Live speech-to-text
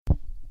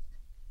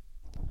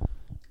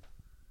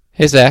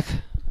Hey, Zach.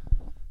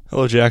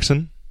 Hello,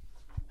 Jackson.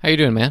 How you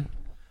doing, man?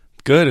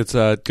 Good. It's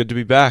good to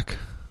be back.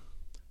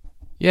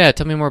 Yeah,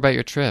 tell me more about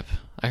your trip.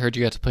 I heard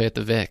you got to play at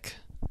the Vic.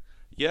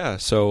 Yeah,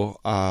 so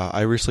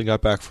I recently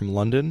got back from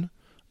London.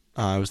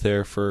 I was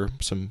there for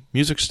some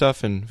music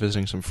stuff and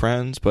visiting some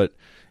friends, but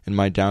in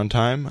my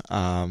downtime,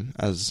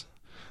 as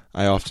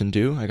I often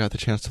do, I got the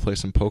chance to play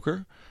some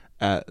poker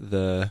at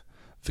the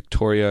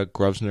Victoria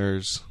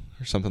Grosvenor's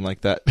or something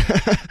like that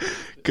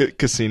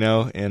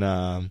casino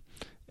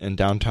in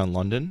downtown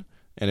London,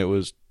 and it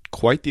was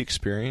quite the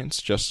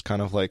experience, just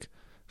kind of like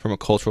from a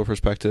cultural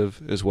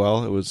perspective as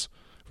well. It was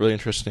really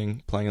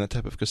interesting playing in that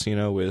type of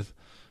casino with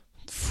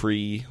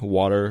free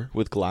water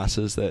with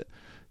glasses that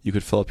you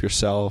could fill up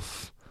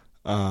yourself,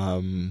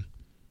 a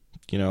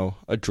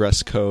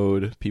dress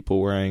code, people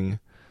wearing,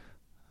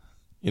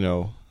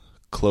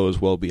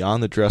 clothes well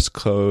beyond the dress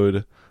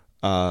code,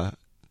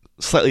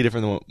 slightly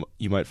different than what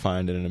you might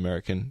find in an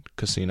American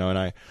casino. And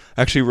I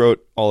actually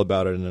wrote all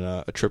about it in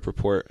a trip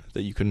report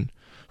that you can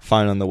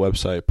find on the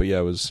website. But yeah,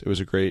 it was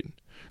a great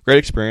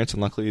experience,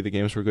 and luckily the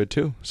games were good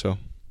too. So,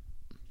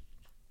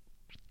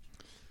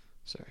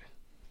 Sorry.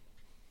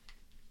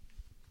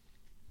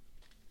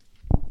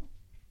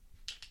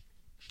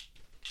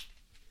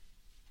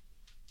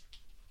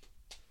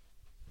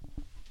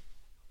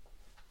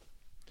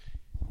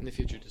 In the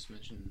future, just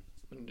mention,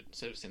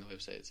 instead of saying the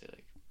website, say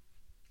like...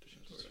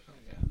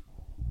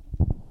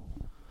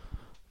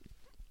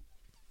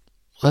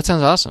 Well, that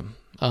sounds awesome.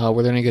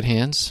 Were there any good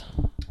hands?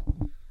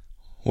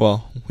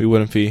 well, we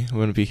wouldn't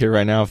be here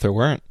right now if there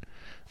weren't.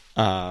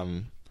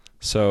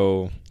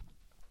 So,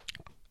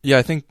 yeah,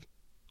 I think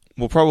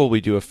we'll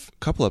probably do a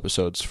couple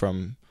episodes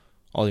from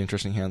all the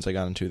interesting hands I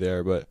got into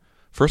there. But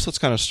first, let's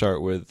kind of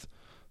start with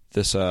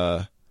this,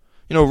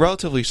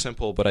 relatively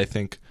simple, but I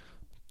think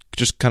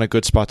just kind of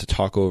good spot to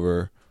talk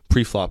over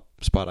pre-flop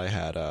spot I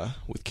had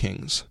with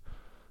kings.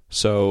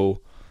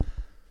 So,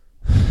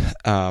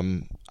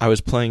 I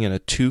was playing in a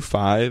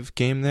 2-5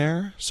 game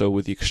there. So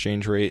with the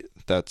exchange rate,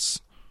 that's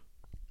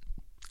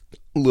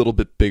a little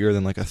bit bigger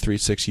than like a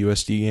 3-6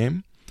 USD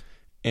game.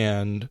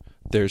 And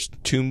there's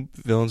two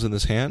villains in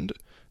this hand.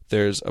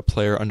 There's a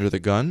player under the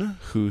gun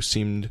who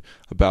seemed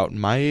about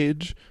my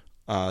age,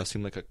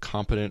 seemed like a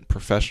competent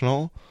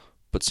professional,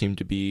 but seemed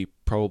to be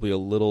probably a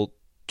little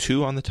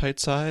too on the tight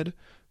side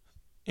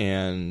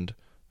and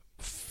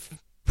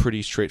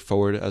pretty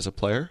straightforward as a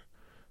player.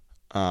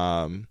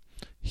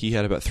 He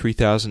had about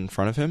 3,000 in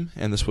front of him,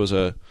 and this was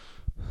a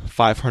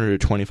 500 to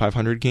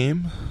 2,500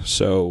 game.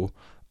 So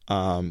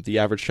the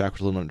average stack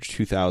was a little under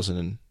 2,000,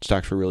 and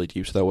stacks were really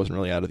deep, so that wasn't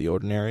really out of the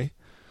ordinary.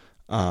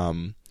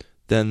 Then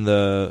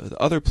the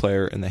other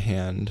player in the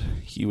hand,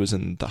 he was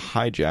in the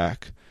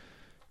hijack.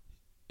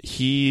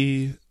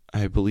 He,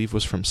 I believe,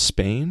 was from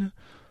Spain,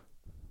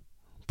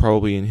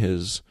 probably in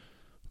his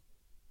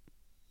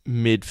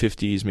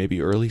mid-50s,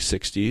 maybe early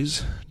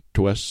 60s,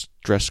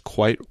 dressed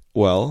quite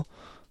well.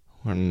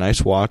 A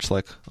nice watch,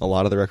 like a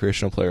lot of the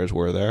recreational players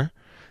were there.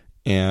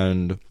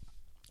 And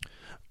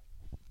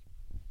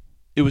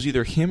it was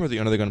either him or the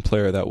under the gun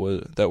player that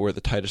were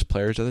the tightest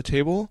players at the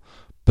table.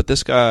 But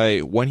this guy,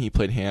 when he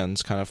played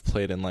hands, kind of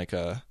played in like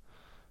a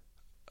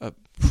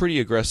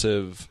pretty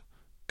aggressive,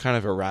 kind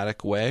of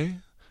erratic way.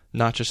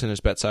 Not just in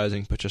his bet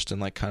sizing, but just in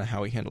like kind of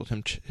how he handled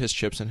his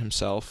chips and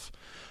himself.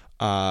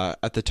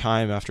 At the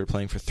time, after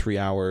playing for 3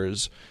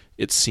 hours,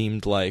 it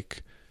seemed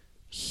like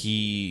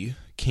he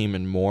came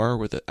in more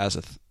with it as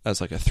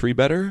like a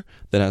 3-better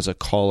than as a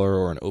caller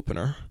or an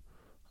opener.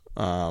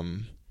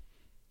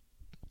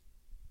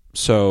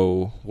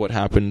 So what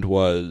happened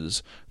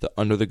was the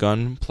under the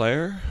gun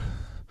player,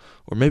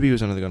 or maybe he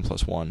was under the gun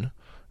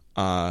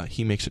 +1,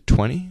 he makes it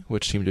 20,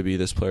 which seemed to be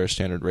this player's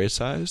standard raise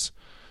size,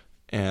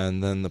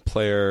 and then the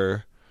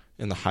player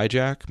in the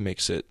hijack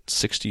makes it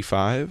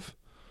 65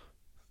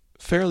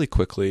 fairly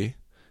quickly,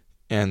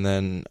 and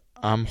then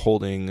I'm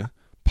holding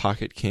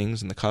pocket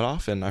kings in the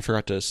cutoff, and I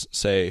forgot to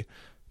say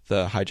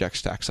the hijack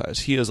stack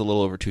size. He is a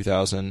little over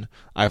 2,000.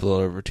 I have a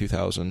little over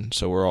 2,000,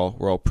 so we're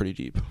all pretty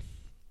deep.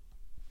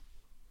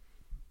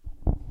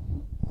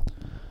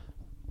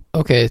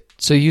 Okay,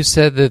 so you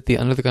said that the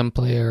under the gun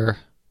player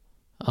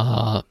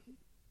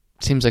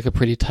seems like a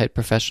pretty tight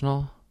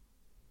professional.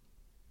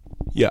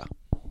 Yeah.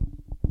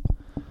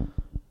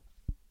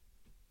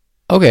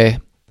 Okay,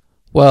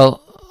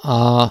 well,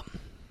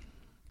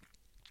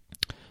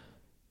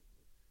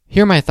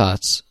 here are my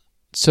thoughts.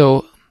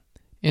 So,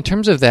 in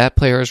terms of that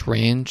player's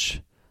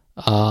range,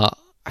 I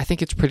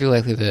think it's pretty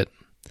likely that,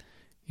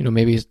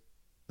 maybe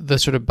the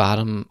sort of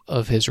bottom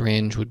of his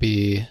range would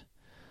be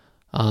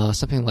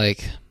something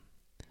like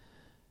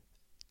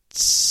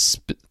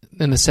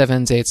in the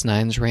 7s, 8s,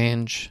 9s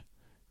range,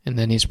 and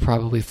then he's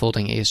probably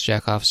folding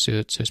ace-jack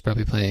offsuit, so he's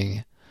probably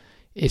playing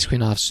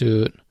ace-queen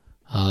offsuit,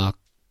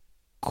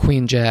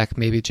 queen-jack,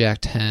 maybe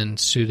jack-10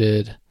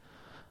 suited,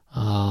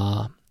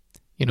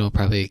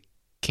 probably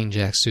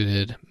king-jack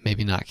suited,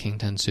 maybe not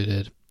king-10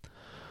 suited.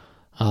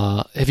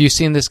 Have you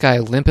seen this guy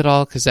limp at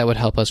all? Because that would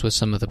help us with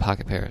some of the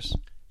pocket pairs.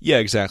 Yeah,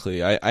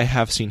 exactly. I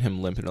have seen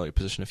him limp in early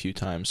position a few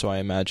times, so I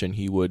imagine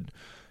he would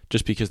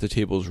just because the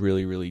table is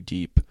really, really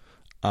deep.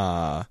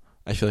 I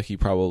feel like he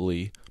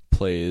probably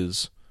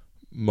plays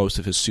most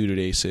of his suited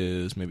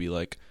aces, maybe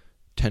like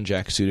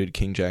 10-jack suited,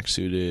 king-jack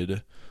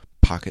suited,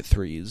 pocket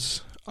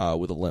threes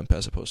with a limp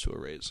as opposed to a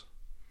raise.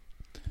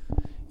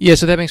 Yeah,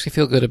 so that makes me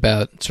feel good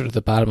about sort of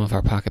the bottom of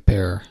our pocket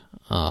pair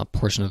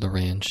portion of the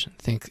range.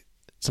 I think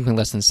something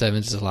less than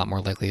sevens is a lot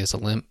more likely as a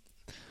limp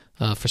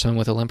for someone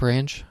with a limp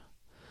range.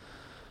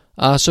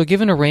 So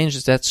given a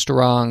range that's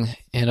strong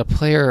and a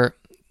player...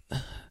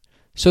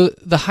 So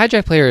the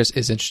hijack player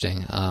is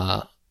interesting.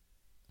 I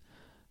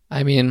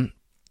mean,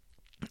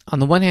 on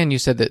the one hand, you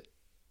said that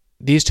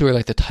these two are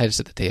like the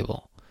tightest at the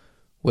table,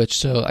 which,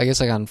 so I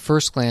guess like on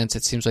first glance,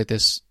 it seems like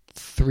this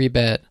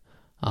 3-bet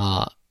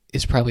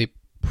is probably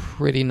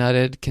pretty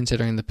nutted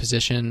considering the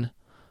position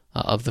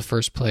of the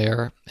first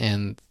player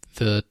and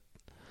the,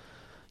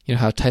 you know,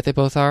 how tight they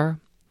both are.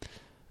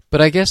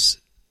 But I guess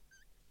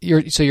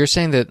you're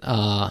saying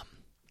that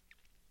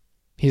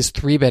he's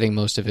 3-betting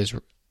most of his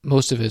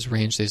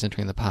range that he's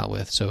entering the pot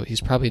with, so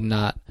he's probably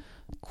not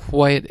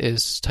quite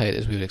as tight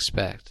as we would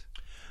expect.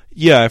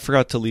 Yeah, I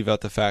forgot to leave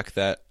out the fact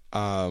that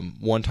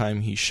one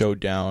time he showed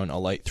down a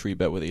light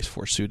 3-bet with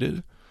ace-4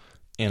 suited,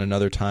 and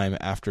another time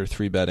after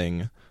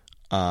 3-betting,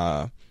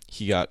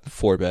 he got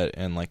 4-bet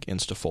and like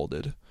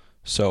insta-folded.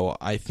 So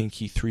I think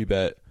he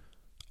 3-bet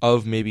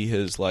of maybe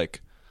his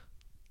like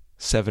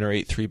 7 or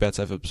 8 3-bets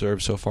I've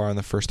observed so far in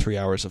the first 3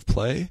 hours of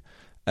play,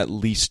 at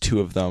least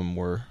 2 of them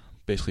were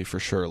basically for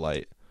sure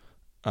light.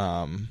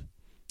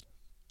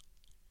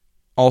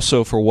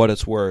 Also, for what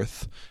it's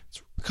worth,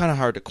 it's kind of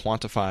hard to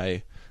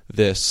quantify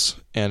this,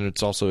 and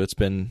it's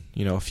been,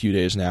 you know, a few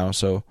days now,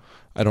 so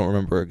I don't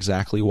remember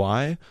exactly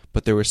why,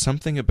 but there was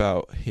something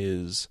about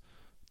his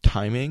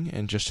timing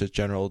and just his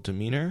general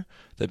demeanor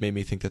that made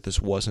me think that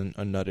this wasn't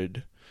a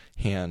nutted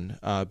hand,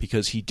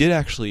 because he did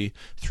actually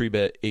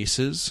 3-bet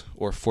aces,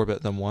 or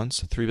 4-bet them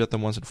once, 3-bet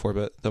them once and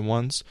 4-bet them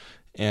once,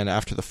 and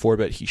after the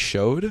 4-bet he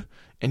showed,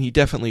 and he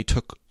definitely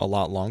took a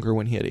lot longer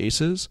when he had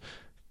aces,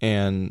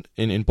 and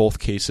in both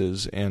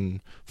cases,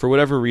 and for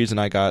whatever reason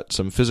I got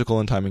some physical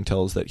and timing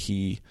tells that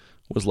he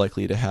was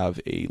likely to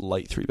have a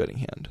light 3-betting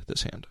hand,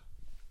 this hand.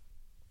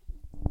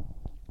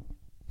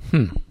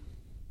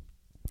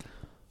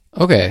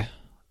 Okay.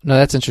 No,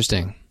 that's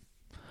interesting.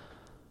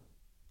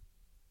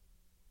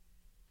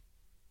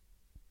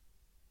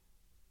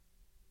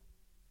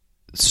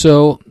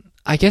 So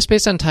I guess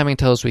based on timing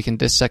tells, we can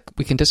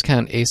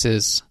discount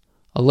aces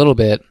a little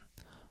bit,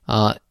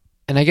 and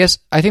I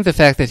think the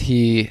fact that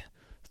he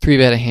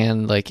 3-bet a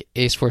hand like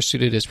ace-4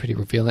 suited is pretty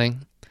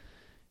revealing.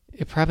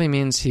 It probably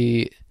means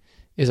he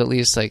is at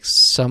least like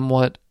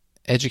somewhat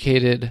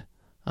educated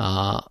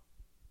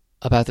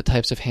about the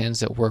types of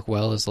hands that work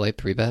well as light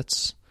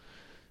 3-bets.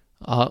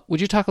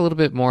 Would you talk a little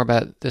bit more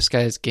about this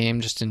guy's game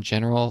just in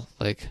general,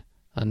 like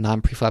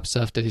non-preflop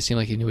stuff? Did he seem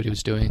like he knew what he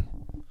was doing?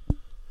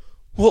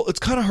 Well, it's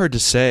kind of hard to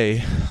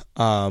say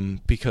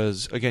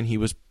because, again, he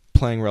was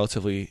playing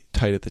relatively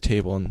tight at the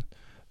table. And,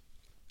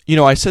 you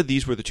know, I said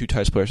these were the 2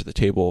 tightest players at the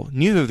table.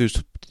 Neither of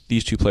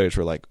these 2 players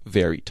were, like,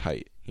 very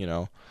tight, you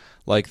know.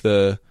 Like,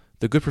 the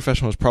good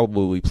professional was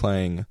probably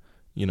playing,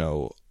 you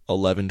know,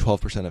 11,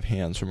 12% of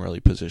hands from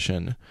early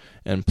position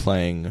and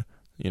playing,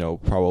 you know,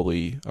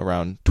 probably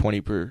around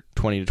 20 to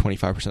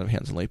 25% of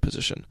hands in late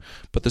position.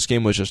 But this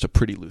game was just a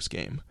pretty loose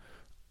game.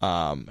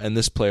 And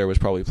this player was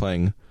probably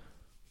playing,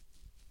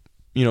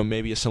 you know,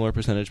 maybe a similar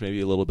percentage,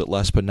 maybe a little bit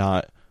less, but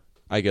not,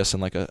 I guess, in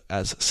like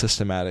as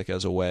systematic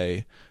as a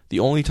way. The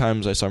only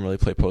times I saw him really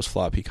play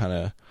post-flop, he kind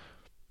of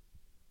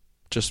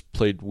just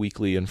played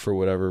weakly and for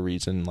whatever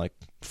reason, like,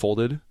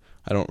 folded.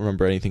 I don't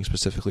remember anything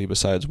specifically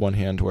besides one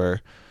hand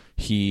where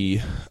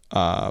he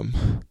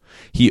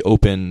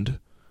opened,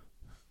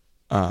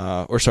 he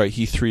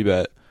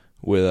 3-bet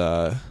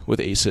with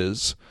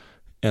aces,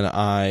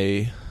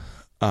 and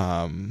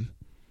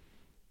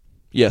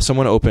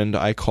someone opened,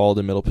 I called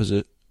in middle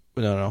position.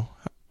 The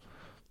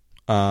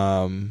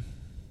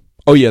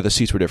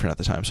seats were different at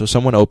the time. So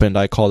someone opened,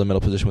 I called in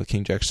middle position with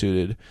king-jack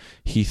suited.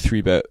 He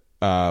 3-bet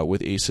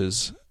with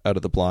aces out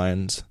of the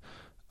blinds.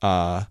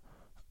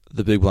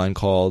 The big blind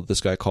called,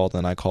 this guy called,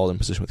 and I called in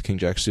position with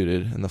king-jack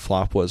suited, and the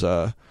flop was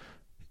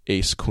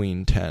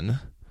ace-queen-10,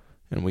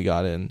 and we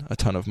got in a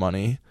ton of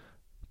money,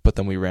 but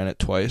then we ran it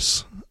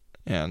twice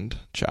and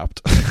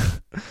chopped.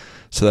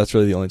 So that's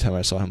really the only time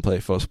I saw him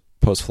play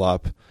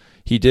post-flop.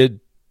 He did,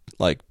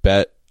 like,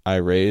 bet, I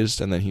raised,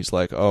 and then he's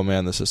like, oh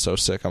man, this is so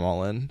sick, I'm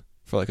all in,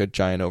 for like a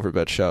giant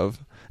overbet shove.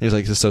 And he's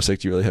like, this is so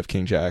sick, do you really have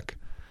king-jack?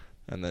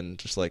 And then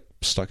just like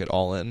stuck it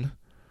all in.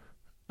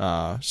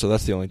 So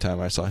that's the only time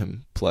I saw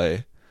him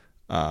play.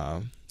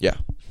 Yeah.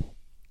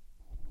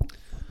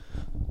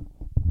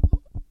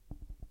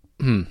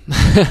 Well,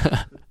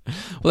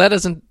 that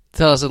doesn't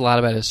tell us a lot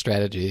about his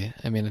strategy.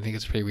 I mean, I think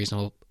it's a pretty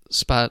reasonable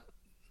spot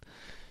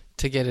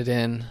to get it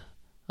in.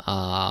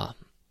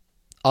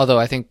 Although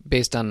I think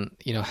based on,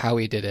 you know, how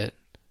he did it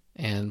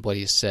and what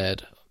he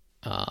said,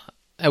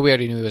 and we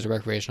already knew he was a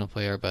recreational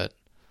player, but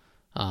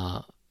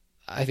I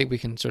think we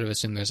can sort of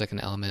assume there's like an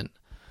element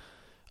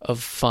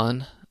of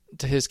fun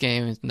to his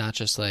game. He's not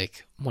just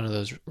like one of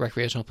those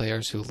recreational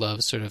players who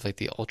loves sort of like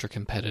the ultra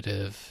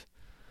competitive,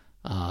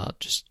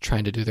 just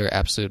trying to do their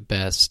absolute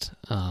best.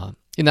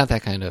 He's not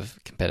that kind of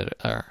competitive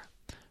or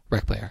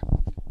rec player.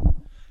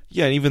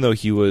 Yeah, and even though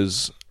he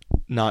was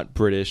not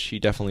British, he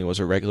definitely was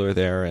a regular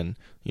there, and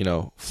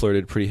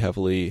flirted pretty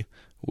heavily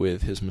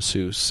with his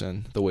masseuse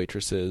and the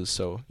waitresses.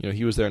 So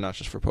he was there not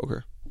just for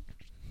poker.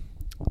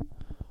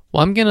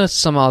 Well, I'm gonna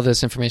sum all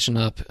this information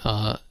up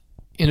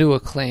into a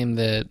claim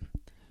that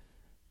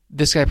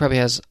this guy probably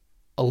has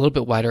a little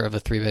bit wider of a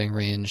 3-betting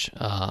range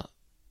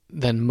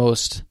than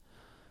most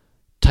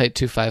tight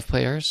 2-5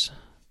 players.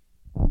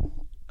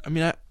 I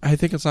mean, I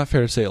think it's not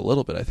fair to say a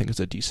little bit. I think it's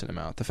a decent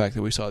amount. The fact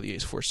that we saw the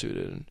ace-4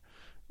 suited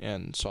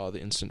and saw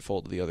the instant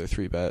fold of the other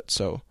 3-bet.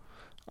 So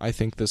I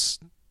think this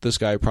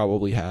guy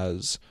probably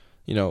has,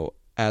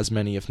 as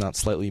many, if not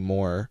slightly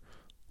more,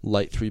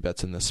 light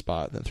 3-bets in this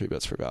spot than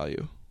 3-bets for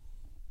value.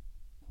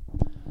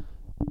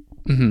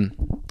 Hmm.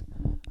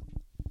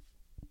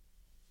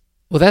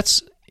 Well,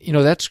 that's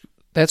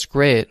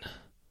great.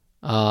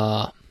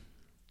 I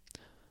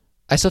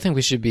still think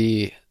we should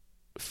be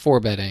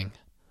 4-betting.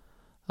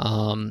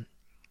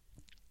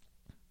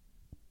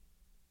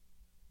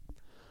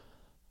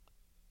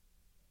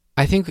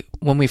 I think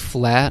when we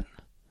flat,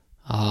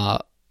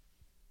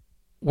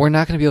 we're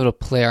not going to be able to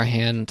play our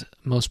hand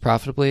most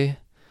profitably.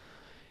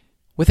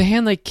 With a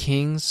hand like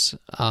kings,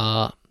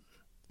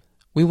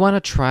 we want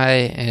to try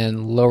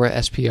and lower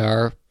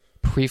SPR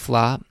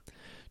pre-flop,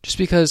 just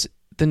because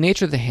the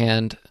nature of the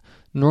hand,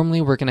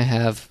 normally we're going to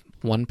have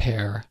one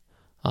pair.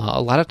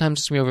 A lot of times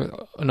it's going to be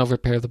an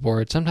overpair of the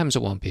board. Sometimes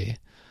it won't be.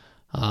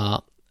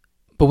 But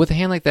with a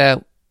hand like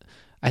that,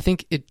 I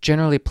think it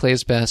generally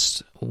plays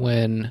best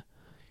when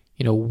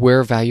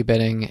we're value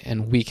betting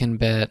and we can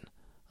bet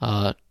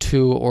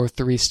 2 or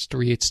 3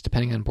 streets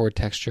depending on board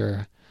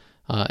texture,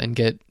 and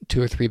get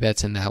 2 or 3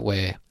 bets in that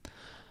way.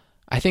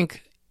 I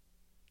think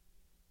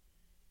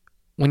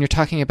when you're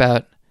talking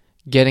about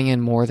getting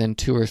in more than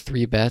 2 or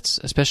 3 bets,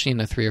 especially in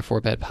a 3 or 4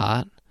 bet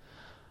pot,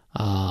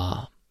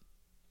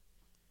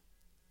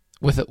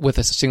 with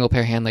a single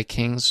pair hand like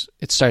kings,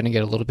 it's starting to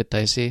get a little bit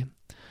dicey.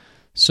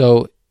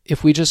 So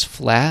if we just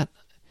flat,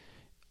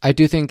 I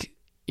do think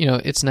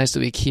it's nice that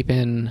we keep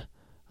in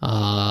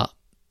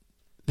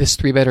this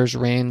 3-betters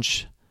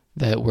range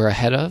that we're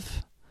ahead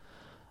of.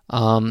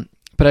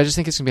 But I just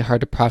think it's going to be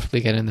hard to profitably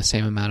get in the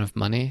same amount of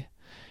money.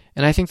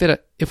 And I think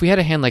that if we had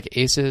a hand like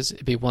aces,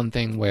 it'd be one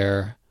thing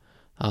where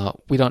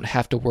we don't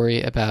have to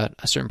worry about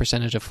a certain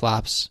percentage of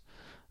flops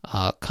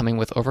coming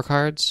with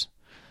overcards.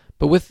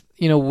 But with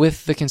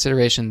the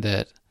consideration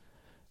that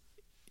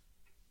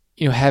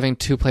having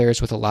 2 players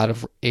with a lot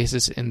of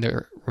aces in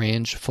their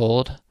range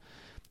fold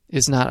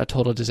is not a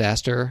total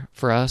disaster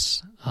for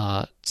us,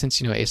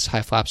 since ace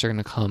high flops are going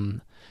to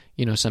come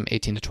some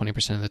 18 to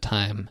 20% of the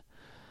time.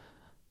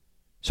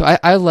 So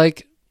I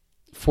like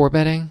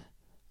 4-betting.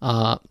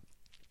 I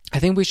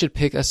think we should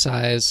pick a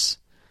size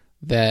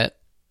that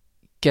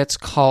gets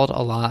called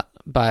a lot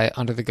by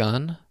under the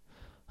gun.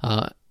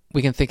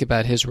 We can think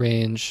about his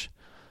range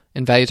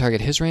and value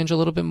target his range a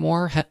little bit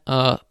more.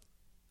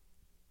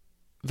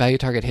 Value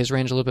target his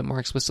range a little bit more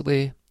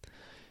explicitly.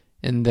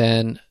 And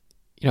then,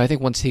 I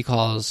think once he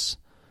calls,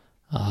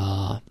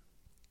 the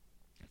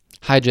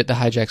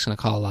hijack's going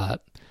to call a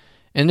lot.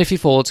 And if he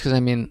folds, because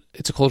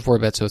it's a cold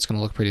 4-bet, so it's going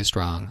to look pretty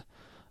strong.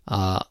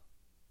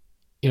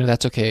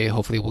 That's okay.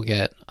 Hopefully we'll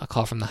get a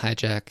call from the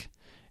hijack.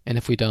 And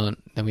if we don't,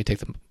 then we take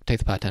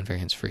the pot 10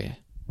 variance free.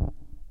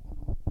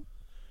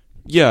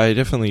 Yeah, I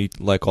definitely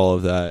like all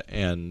of that.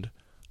 And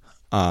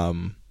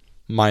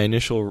my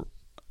initial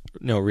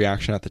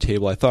reaction at the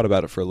table, I thought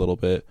about it for a little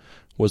bit,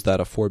 was that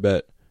a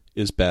 4-bet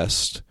is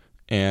best.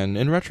 And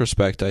in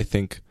retrospect, I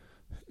think,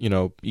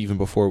 even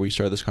before we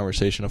started this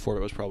conversation, a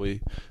 4-bet was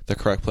probably the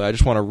correct play. I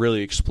just want to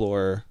really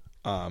explore,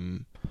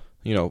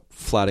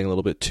 flatting a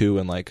little bit too,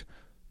 and like,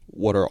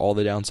 what are all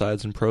the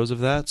downsides and pros of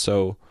that?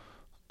 So,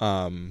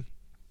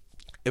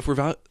 if we're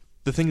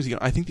the thing is,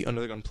 I think the under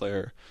the gun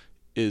player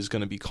is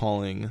going to be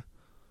calling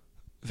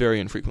very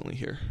infrequently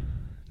here.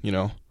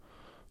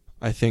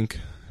 I think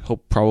he'll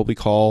probably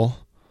call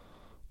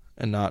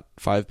and not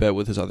 5-bet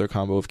with his other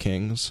combo of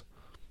kings.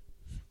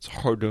 It's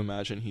hard to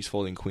imagine he's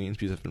folding queens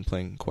because I've been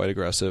playing quite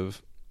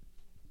aggressive.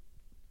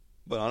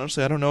 But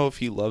honestly, I don't know if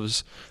he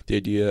loves the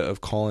idea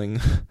of cold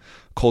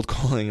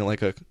calling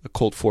like a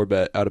cold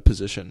 4-bet out of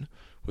position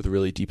with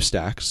really deep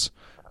stacks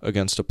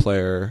against a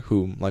player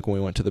who, like when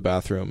we went to the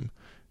bathroom,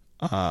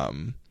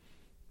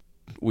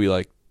 we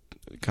like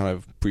kind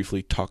of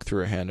briefly talked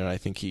through a hand, and I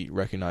think he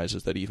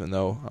recognizes that even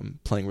though I'm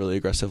playing really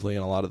aggressively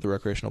and a lot of the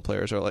recreational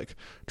players are like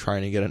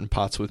trying to get in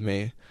pots with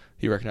me,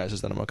 he recognizes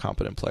that I'm a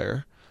competent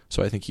player.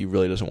 So I think he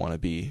really doesn't want to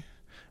be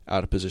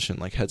out of position,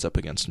 like heads up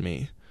against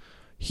me.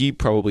 He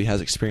probably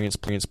has experience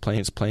playing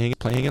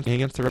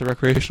against the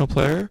recreational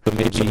player, but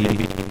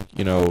maybe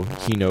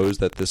he knows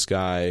that this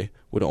guy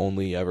would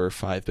only ever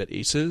 5-bet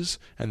aces,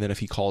 and then if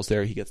he calls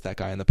there, he gets that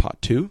guy in the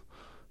pot too,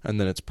 and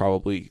then it's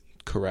probably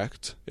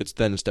correct. It's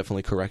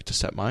definitely correct to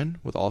set mine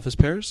with all of his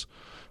pairs,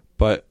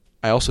 but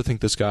I also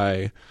think this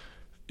guy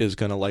is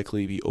going to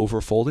likely be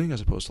overfolding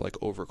as opposed to like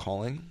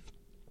overcalling.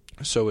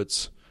 So I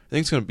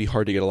think it's going to be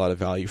hard to get a lot of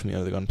value from the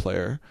under the gun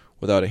player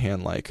without a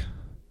hand like,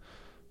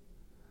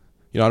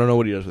 I don't know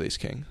what he does with ace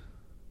king.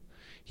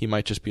 He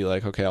might just be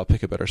like, okay, I'll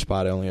pick a better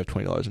spot. I only have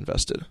 $20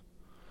 invested.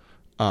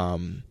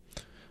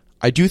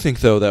 I do think,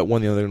 though, that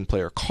when the under the gun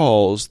player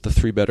calls, the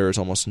 3-better is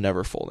almost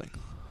never folding,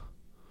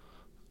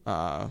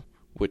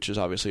 which is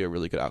obviously a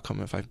really good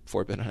outcome if I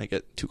 4-bet and I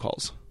get 2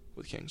 calls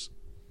with kings.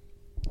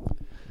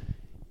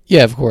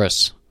 Yeah, of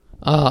course.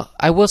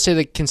 I will say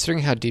that considering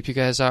how deep you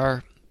guys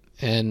are,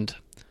 and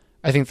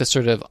I think the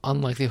sort of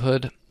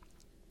unlikelihood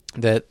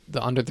that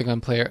the under the gun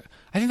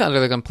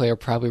player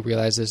probably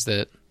realizes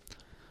that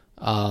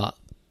the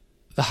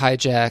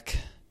hijack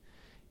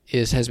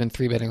has been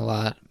 3-betting a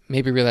lot,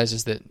 maybe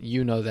realizes that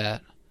you know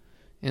that.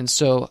 And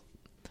so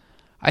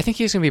I think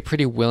he's going to be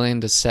pretty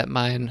willing to set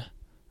mine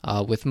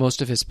with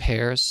most of his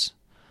pairs.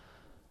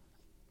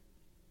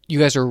 You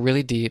guys are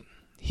really deep.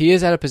 He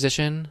is out of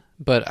position,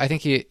 but I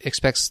think he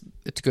expects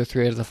it to go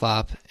 3 out of the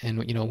flop. And,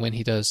 when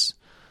he does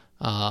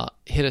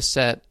hit a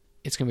set,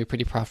 it's going to be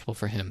pretty profitable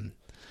for him.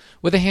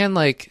 With a hand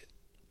like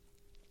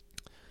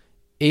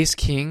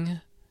ace-king,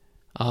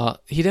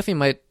 he definitely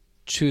might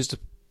choose to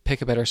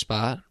pick a better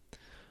spot.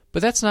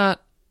 But that's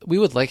not... We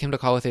would like him to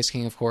call with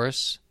ace-king, of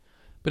course.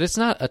 But it's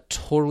not a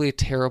totally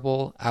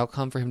terrible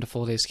outcome for him to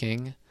fold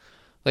ace-king.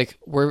 Like,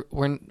 we're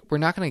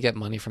not going to get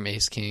money from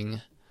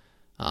ace-king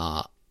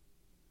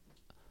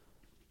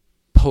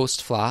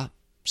post-flop.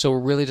 So we're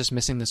really just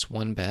missing this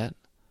one bet.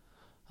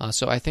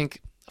 So I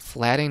think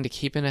flatting to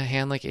keep in a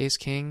hand like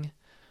ace-king,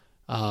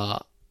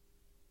 that's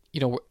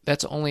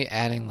only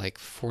adding like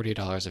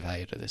 $40 of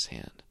value to this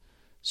hand.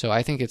 So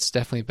I think it's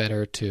definitely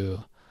better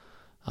to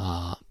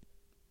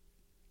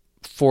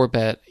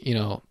 4-bet,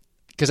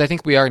 because I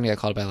think we are going to get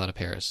called by a lot of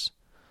pairs.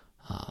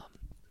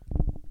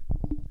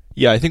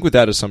 Yeah, I think with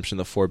that assumption,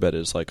 the 4-bet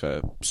is like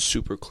a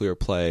super clear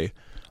play.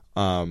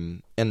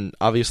 And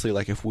obviously,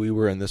 like if we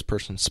were in this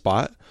person's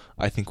spot,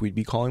 I think we'd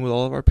be calling with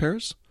all of our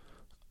pairs.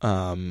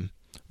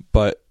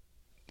 But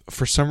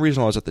for some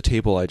reason, while I was at the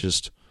table,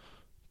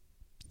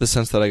 the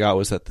sense that I got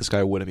was that this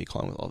guy wouldn't be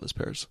calling with all of his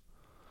pairs.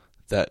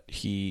 That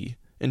he,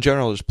 in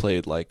general, just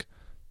played like,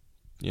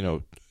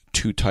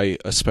 too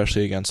tight,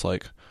 especially against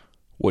like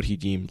what he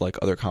deemed like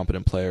other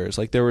competent players.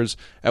 Like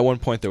at one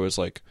point there was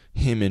like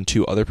him and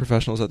 2 other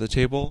professionals at the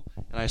table,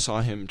 and I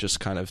saw him just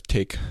kind of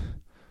take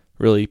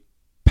really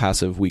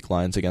passive weak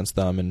lines against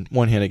them. And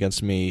one hand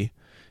against me,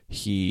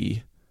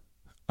 it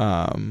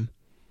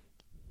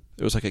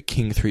was like a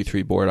king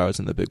 3-3 board. I was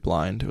in the big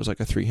blind. It was like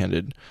a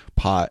 3-handed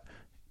pot,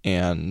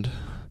 and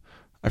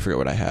I forget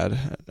what I had.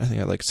 I think I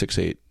had like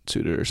 6-8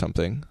 suited or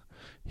something.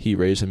 He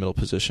raised in middle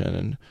position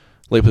and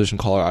late position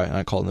caller, and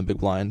I called in the big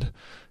blind.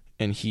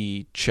 And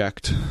he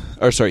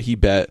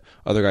bet,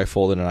 other guy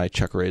folded, and I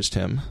check raised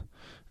him.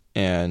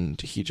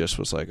 And he just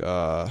was like,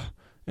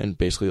 and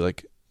basically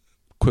like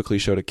quickly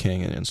showed a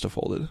king and insta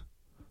folded.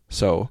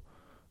 So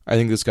I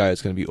think this guy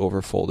is going to be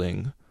over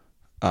folding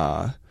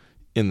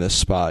in this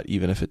spot,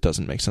 even if it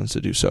doesn't make sense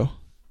to do so.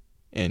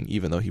 And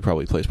even though he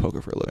probably plays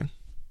poker for a living.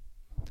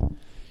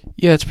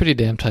 Yeah, it's pretty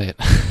damn tight.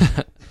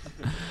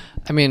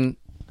 I mean,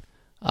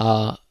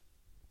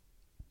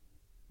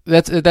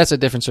 that's a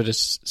different sort of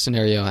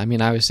scenario. I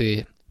mean,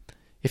 obviously,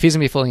 if he's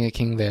going to be folding a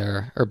king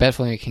there, or bet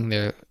folding a king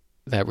there,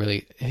 that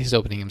really, he's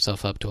opening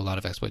himself up to a lot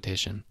of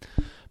exploitation.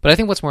 But I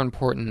think what's more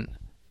important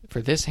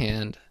for this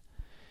hand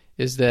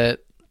is that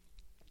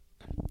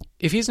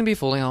if he's going to be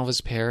folding all of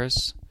his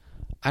pairs,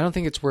 I don't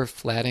think it's worth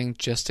flatting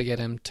just to get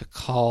him to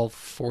call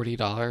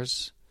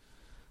 $40,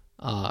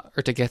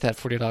 or to get that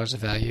 $40 of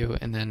value,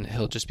 and then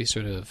he'll just be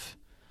sort of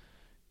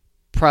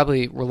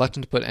probably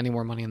reluctant to put any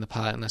more money in the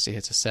pot unless he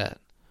hits a set.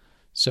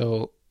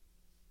 So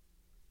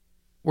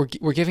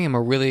we're giving him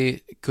a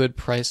really good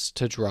price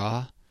to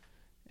draw,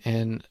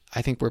 and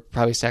I think we're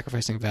probably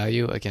sacrificing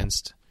value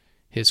against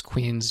his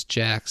queens,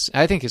 jacks.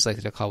 I think he's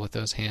likely to call with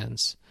those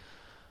hands.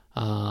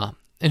 And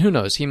who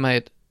knows? He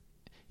might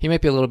be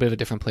a little bit of a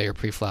different player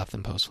pre-flop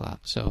than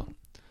post-flop. So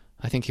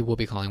I think he will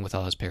be calling with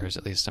all his pairs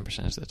at least some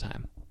percentage of the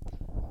time.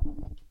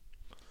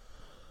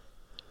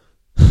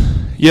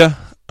 Yeah.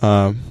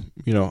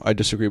 I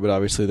disagree, but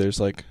obviously there's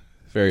like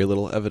very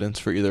little evidence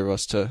for either of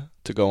us to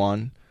go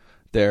on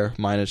there.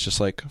 Mine is just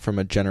like from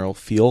a general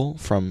feel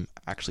from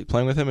actually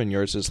playing with him, and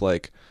yours is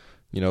like,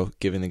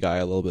 giving the guy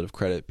a little bit of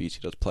credit because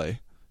he does play.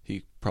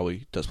 He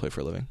probably does play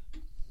for a living.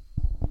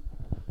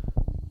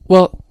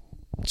 Well,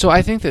 so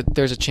I think that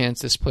there's a chance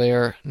this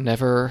player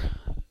never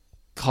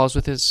calls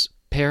with his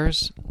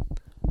pairs.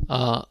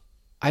 When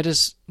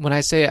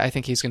I say I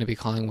think he's going to be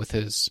calling with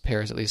his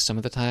pairs at least some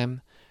of the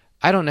time,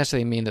 I don't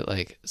necessarily mean that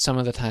like some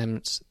of the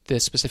times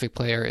this specific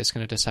player is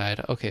going to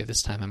decide, okay,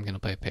 this time I'm going to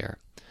play a pair.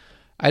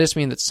 I just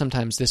mean that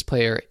sometimes this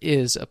player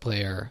is a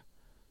player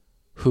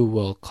who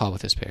will call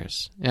with his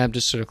pairs. And I'm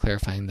just sort of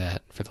clarifying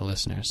that for the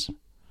listeners.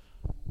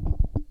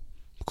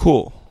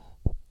 Cool.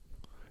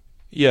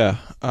 Yeah.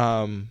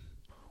 Well,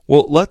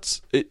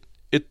 it's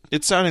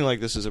sounding like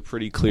this is a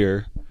pretty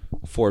clear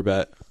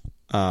 4-bet.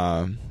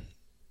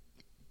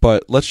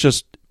 But let's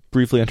just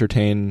briefly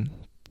entertain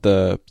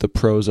the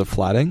pros of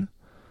flatting.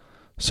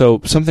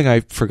 So something I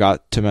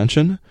forgot to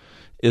mention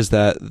is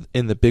that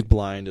in the big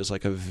blind is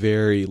like a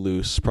very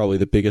loose, probably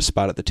the biggest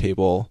spot at the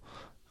table.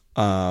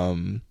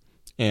 And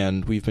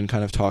we've been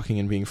kind of talking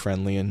and being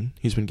friendly, and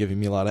he's been giving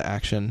me a lot of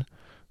action.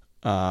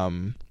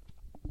 And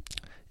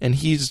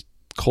he's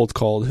cold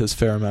called his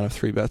fair amount of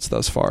 3-bets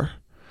thus far.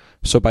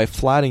 So by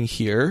flatting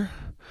here,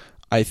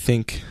 I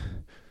think,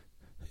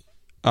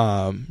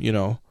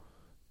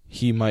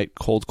 he might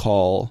cold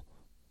call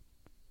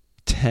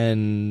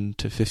 10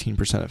 to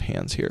 15% of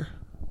hands here.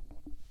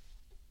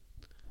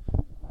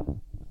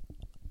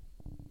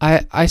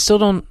 I still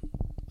don't.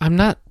 I'm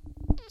not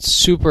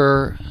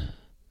super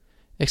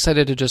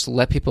excited to just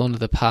let people into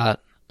the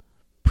pot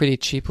pretty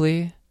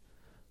cheaply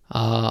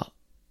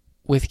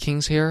with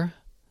kings here.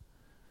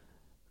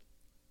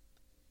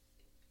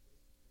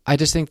 I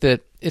just think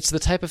that it's the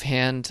type of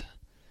hand.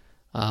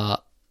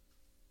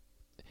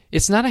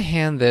 It's not a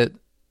hand that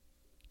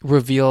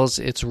reveals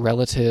its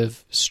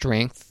relative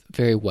strength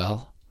very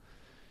well.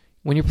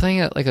 When you're playing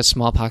at like a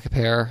small pocket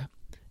pair,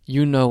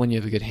 you know when you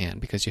have a good hand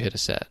because you hit a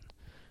set.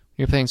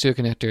 When you're playing suited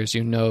connectors,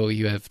 you know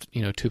you have,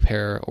 2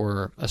 pair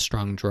or a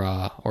strong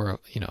draw or,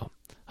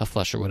 a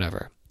flush or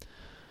whatever.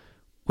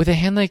 With a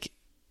hand like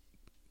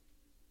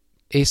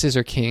aces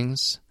or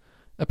kings,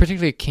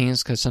 particularly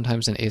kings because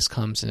sometimes an ace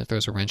comes and it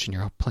throws a wrench in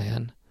your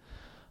plan,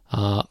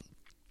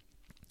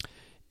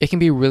 it can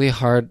be really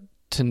hard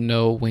to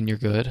know when you're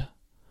good.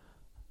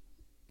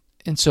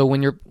 And so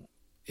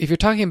if you're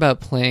talking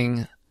about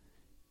playing,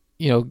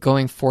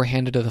 going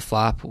 4-handed to the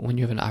flop when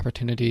you have an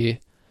opportunity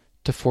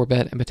to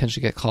 4-bet and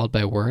potentially get called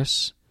by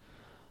worse,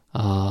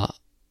 I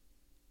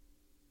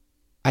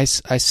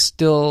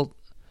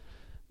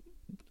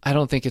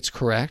don't think it's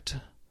correct.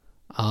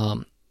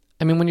 When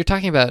you're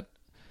talking about,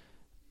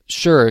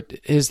 sure,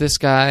 is this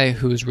guy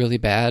who's really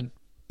bad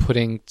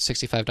putting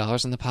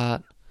 $65 in the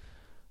pot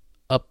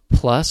a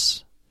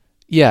plus?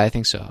 Yeah, I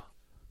think so.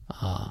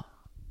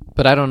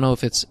 But I don't know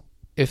if it's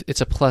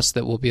a plus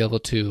that we'll be able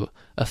to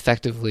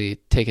effectively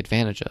take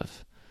advantage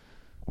of.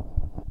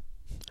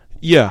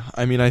 Yeah,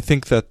 I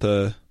think that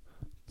the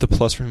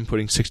plus for him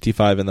putting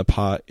 65 in the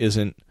pot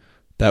isn't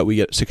that we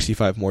get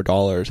 65 more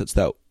dollars. It's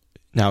that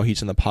now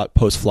he's in the pot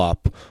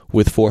post-flop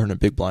with 400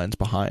 big blinds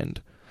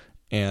behind.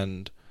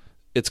 And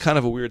it's kind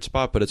of a weird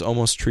spot, but it's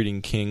almost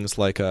treating kings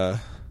like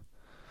a...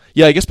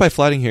 Yeah, I guess by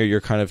flatting here,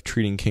 you're kind of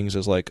treating kings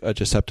as like a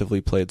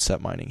deceptively played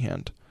set mining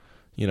hand,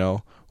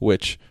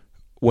 which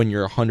when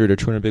you're 100 or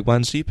 200 big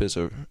blinds deep is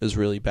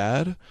really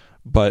bad,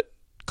 but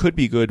could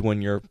be good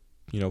when you're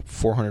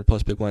 400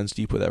 plus big blinds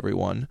deep with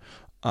everyone,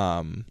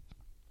 and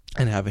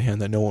have a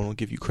hand that no one will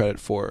give you credit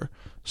for.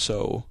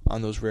 So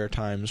on those rare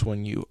times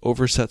when you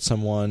overset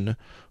someone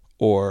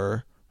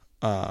or,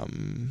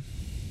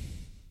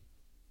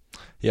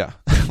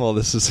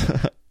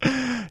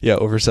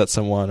 overset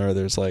someone, or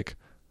there's like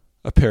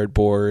a paired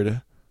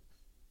board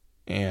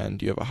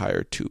and you have a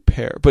higher 2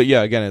 pair. But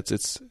yeah, again,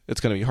 it's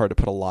going to be hard to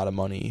put a lot of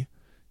money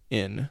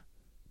in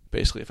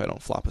basically if I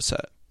don't flop a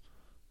set.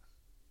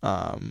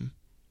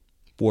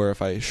 Where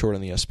if I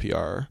shorten the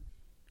SPR,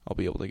 I'll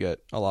be able to get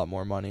a lot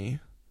more money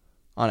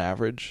on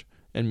average,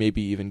 and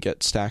maybe even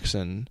get stacks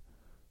in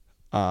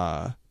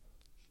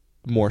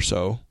more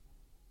so.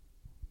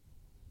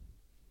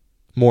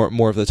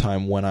 More of the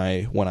time when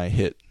I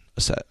hit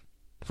a set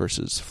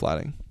versus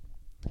flatting.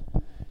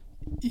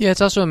 Yeah,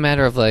 it's also a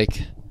matter of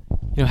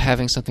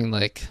having something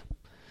like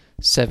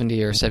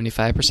 70 or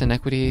 75%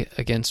 equity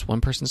against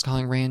one person's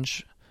calling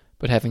range,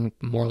 but having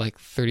more like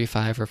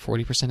 35 or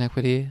 40%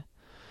 equity.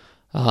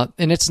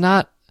 And it's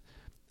not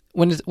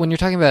when you're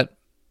talking about.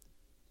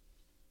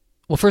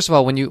 Well, first of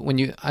all,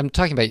 I'm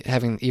talking about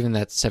having even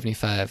that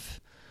 75%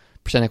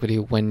 equity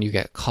when you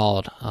get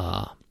called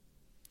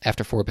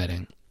after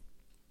 4-betting.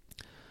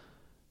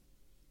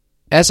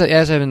 As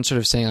I've been sort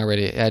of saying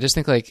already, I just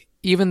think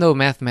even though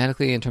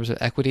mathematically in terms of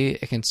equity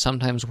it can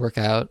sometimes work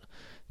out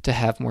to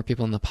have more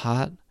people in the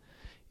pot,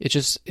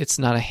 it's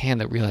not a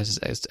hand that realizes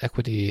its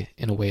equity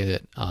in a way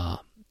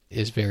that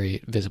is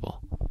very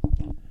visible.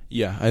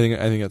 Yeah, I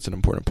think that's an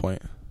important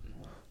point.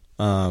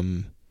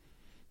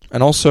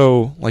 And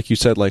also, like you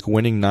said,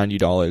 winning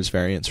 $90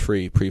 variance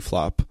free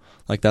pre-flop,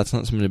 that's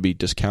not something to be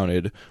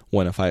discounted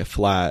when if I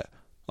flat,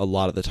 a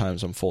lot of the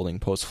times I'm folding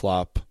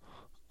post-flop.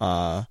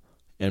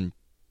 And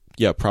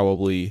yeah,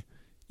 probably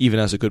even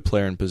as a good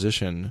player in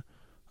position,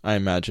 I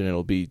imagine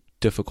it'll be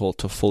difficult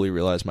to fully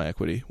realize my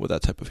equity with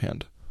that type of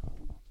hand.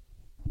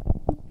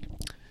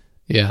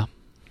 Yeah.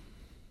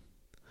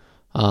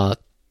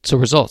 So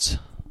results.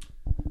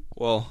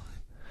 Well,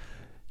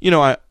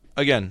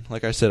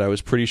 like I said, I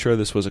was pretty sure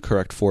this was a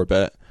correct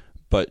 4-bet,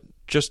 but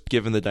just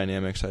given the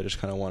dynamics, I just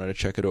kind of wanted to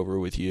check it over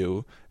with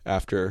you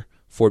after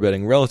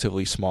 4-betting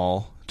relatively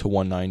small to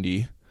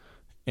 190.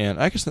 And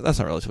I guess that's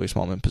not relatively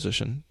small in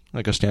position,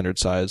 like a standard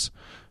size.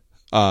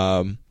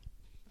 And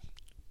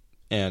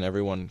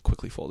everyone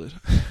quickly folded.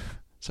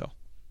 So.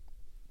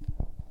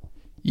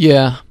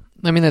 Yeah,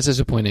 that's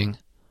disappointing.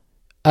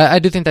 I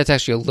do think that's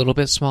actually a little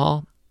bit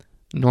small.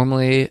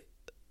 Normally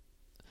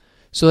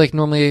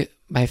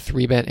my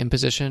 3-bet in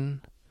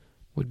position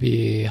would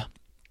be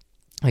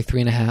like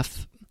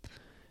 3.5.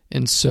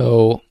 And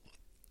so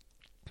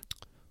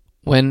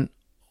when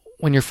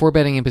you're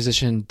 4-betting in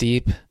position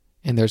deep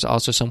and there's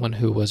also someone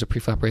who was a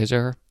preflop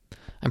raiser,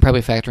 I'm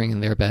probably factoring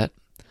in their bet.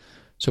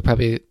 So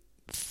probably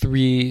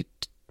 3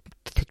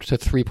 to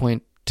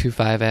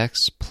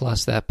 3.25x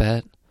plus that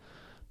bet.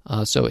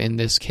 So in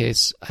this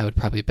case, I would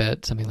probably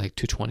bet something like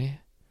 220.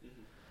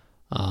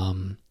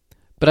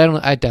 But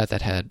I doubt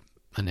that had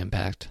an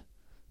impact.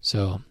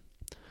 So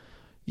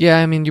yeah,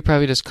 I mean, you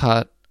probably just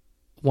caught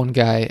one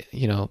guy,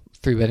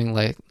 3-betting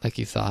like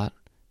you thought,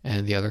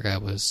 and the other guy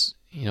was,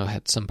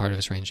 had some part of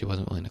his range he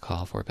wasn't willing to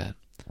call for a bet.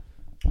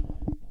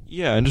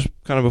 Yeah, and just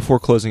kind of before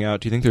closing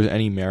out, do you think there's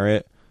any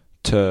merit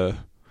to,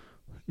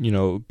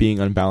 being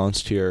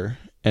unbalanced here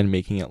and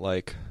making it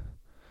like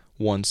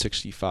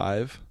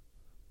 165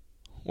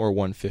 or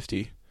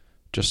 150?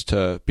 Because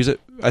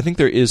I think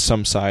there is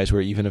some size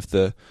where even if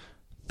the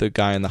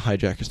guy in the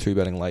hijack is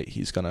 3-betting light,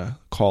 he's going to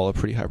call a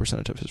pretty high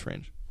percentage of his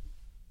range.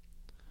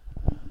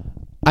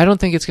 I don't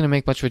think it's going to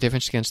make much of a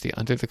difference against the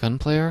under the gun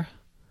player.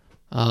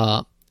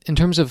 In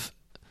terms of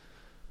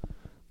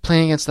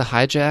playing against the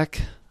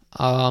hijack,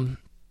 I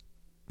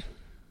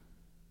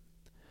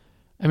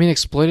mean,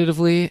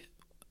 exploitatively,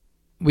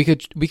 we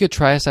could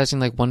try a sizing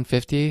like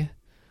 150.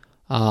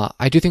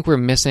 I do think we're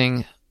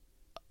missing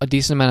a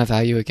decent amount of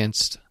value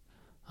against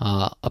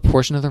a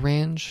portion of the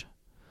range.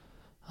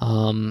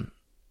 I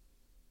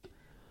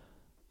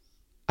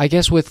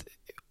guess with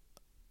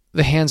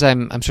the hands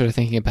I'm sort of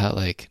thinking about,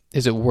 like,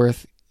 is it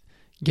worth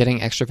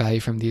getting extra value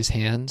from these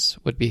hands?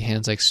 Would be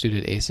hands like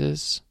suited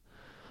aces.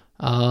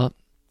 Those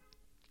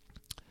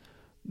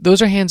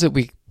are hands that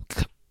we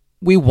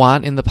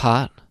want in the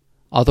pot,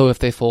 although if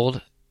they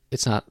fold,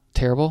 it's not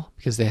terrible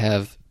because they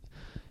have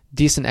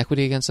decent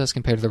equity against us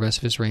compared to the rest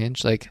of his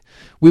range. Like,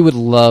 we would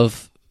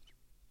love,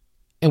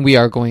 and we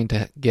are going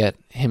to get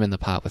him in the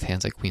pot with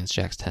hands like queens,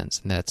 jacks, tens,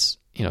 and that's,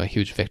 a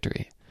huge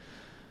victory.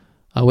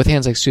 With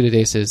hands like suited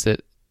aces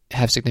that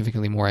have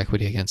significantly more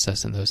equity against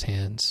us than those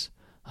hands,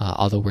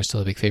 although we're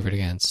still a big favorite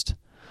against.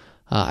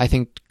 I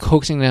think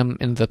coaxing them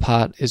into the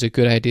pot is a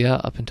good idea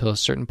up until a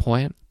certain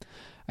point.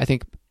 I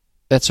think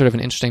that's sort of an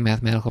interesting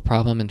mathematical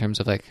problem in terms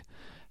of like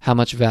how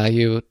much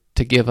value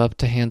to give up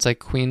to hands like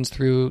queens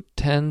through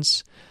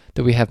tens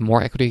that we have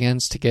more equity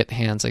against to get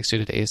hands like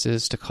suited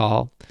aces to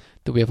call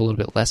that we have a little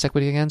bit less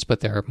equity against,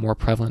 but they're more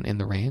prevalent in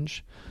the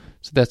range.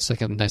 So that's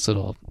like a nice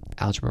little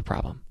algebra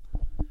problem.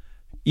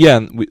 Yeah,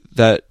 and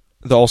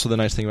also the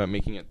nice thing about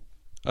making it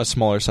a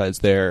smaller size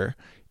there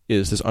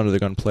is this under the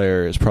gun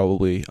player is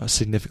probably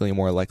significantly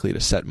more likely to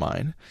set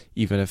mine,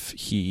 even if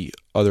he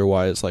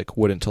otherwise like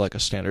wouldn't to like a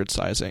standard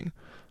sizing.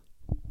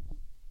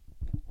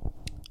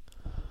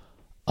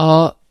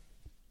 Yeah,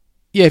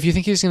 if you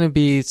think he's going to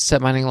be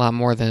set mining a lot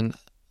more than,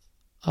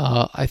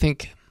 I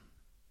think,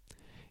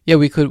 yeah,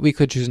 we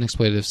could choose an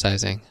exploitative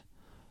sizing.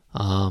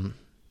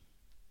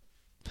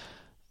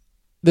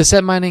 The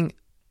set mining,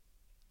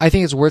 I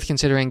think it's worth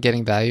considering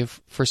getting value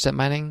for set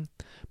mining,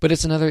 but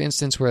it's another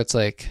instance where it's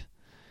like,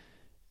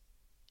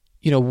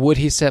 would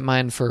he set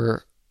mine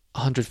for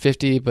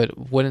 150,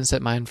 but wouldn't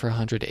set mine for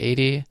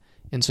 180?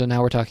 And so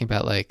now we're talking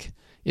about like,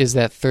 is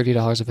that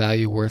 $30 of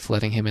value worth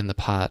letting him in the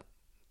pot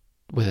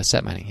with a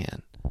set mining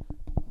hand?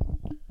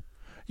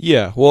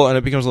 Yeah, well, and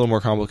it becomes a little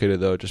more complicated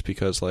though, just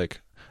because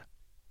like,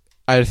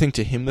 I think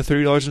to him the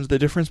 $30 isn't the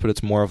difference, but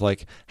it's more of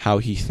like how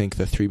he think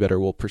the 3-better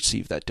will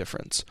perceive that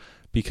difference.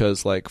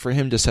 Because like for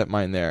him to set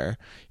mine there,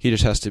 he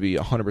just has to be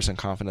 100%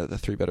 confident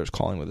that the 3-better is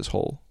calling with his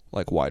whole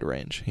like wide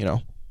range,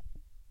 Well,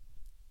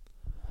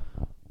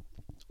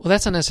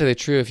 that's not necessarily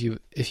true if you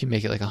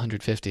make it like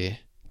 150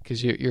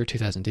 because you're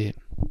 2,000 deep.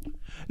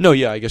 No,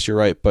 yeah, I guess you're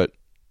right, but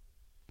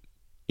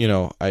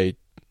I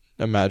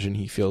imagine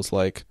he feels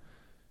like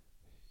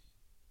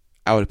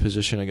out of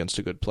position against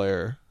a good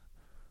player.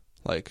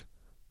 Like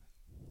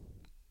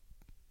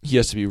he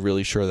has to be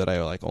really sure that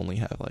I like only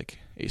have like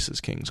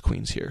aces, kings,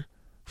 queens here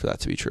for that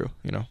to be true,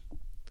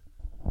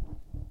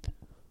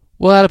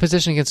 Well, out of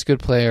position against a good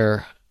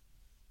player,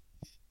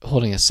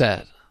 holding a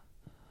set,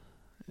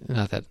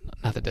 not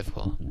that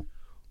difficult.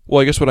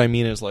 Well, I guess what I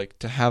mean is like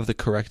to have the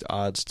correct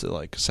odds to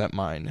like set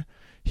mine,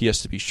 he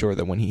has to be sure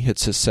that when he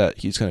hits his set,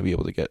 he's going to be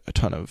able to get a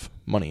ton of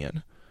money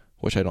in,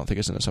 which I don't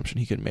think is an assumption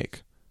he can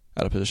make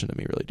out of position to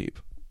be really deep.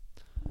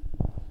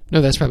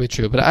 No, that's probably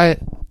true, but I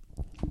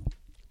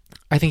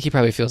think he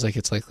probably feels like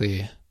it's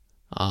likely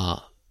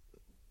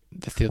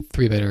the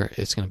 3-better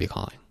is going to be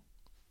calling,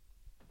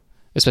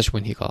 especially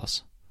when he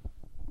calls.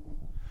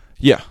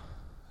 Yeah.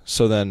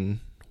 So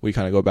then we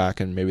kind of go back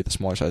and maybe the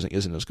smaller sizing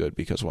isn't as good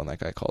because when that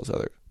guy calls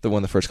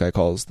when the first guy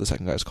calls, the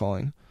second guy's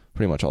calling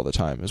pretty much all the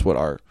time is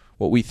what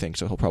we think.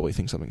 So he'll probably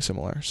think something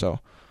similar.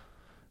 So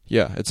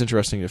yeah, it's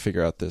interesting to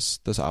figure out this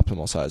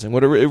optimal sizing.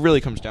 What it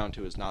really comes down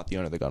to is not the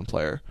under the gun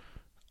player,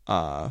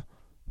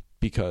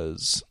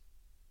 because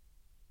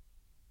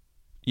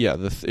yeah,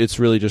 it's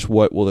really just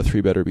what will the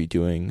 3-better be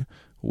doing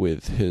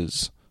with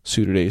his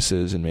suited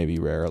aces and maybe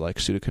rare like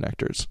suited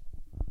connectors.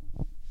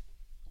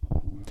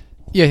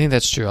 Yeah, I think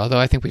that's true. Although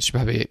I think we should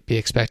probably be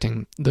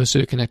expecting those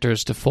suited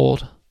connectors to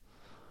fold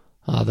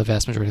the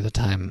vast majority of the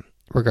time,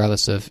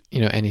 regardless of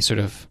any sort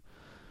of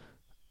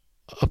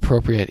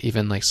appropriate,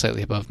 even like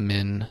slightly above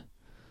min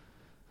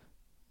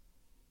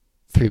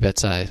 3-bet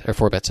size or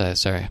 4-bet size.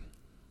 Sorry.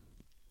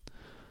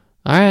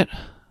 All right,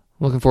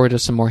 looking forward to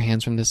some more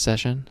hands from this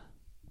session.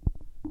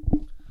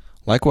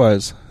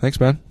 Likewise. Thanks,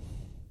 man.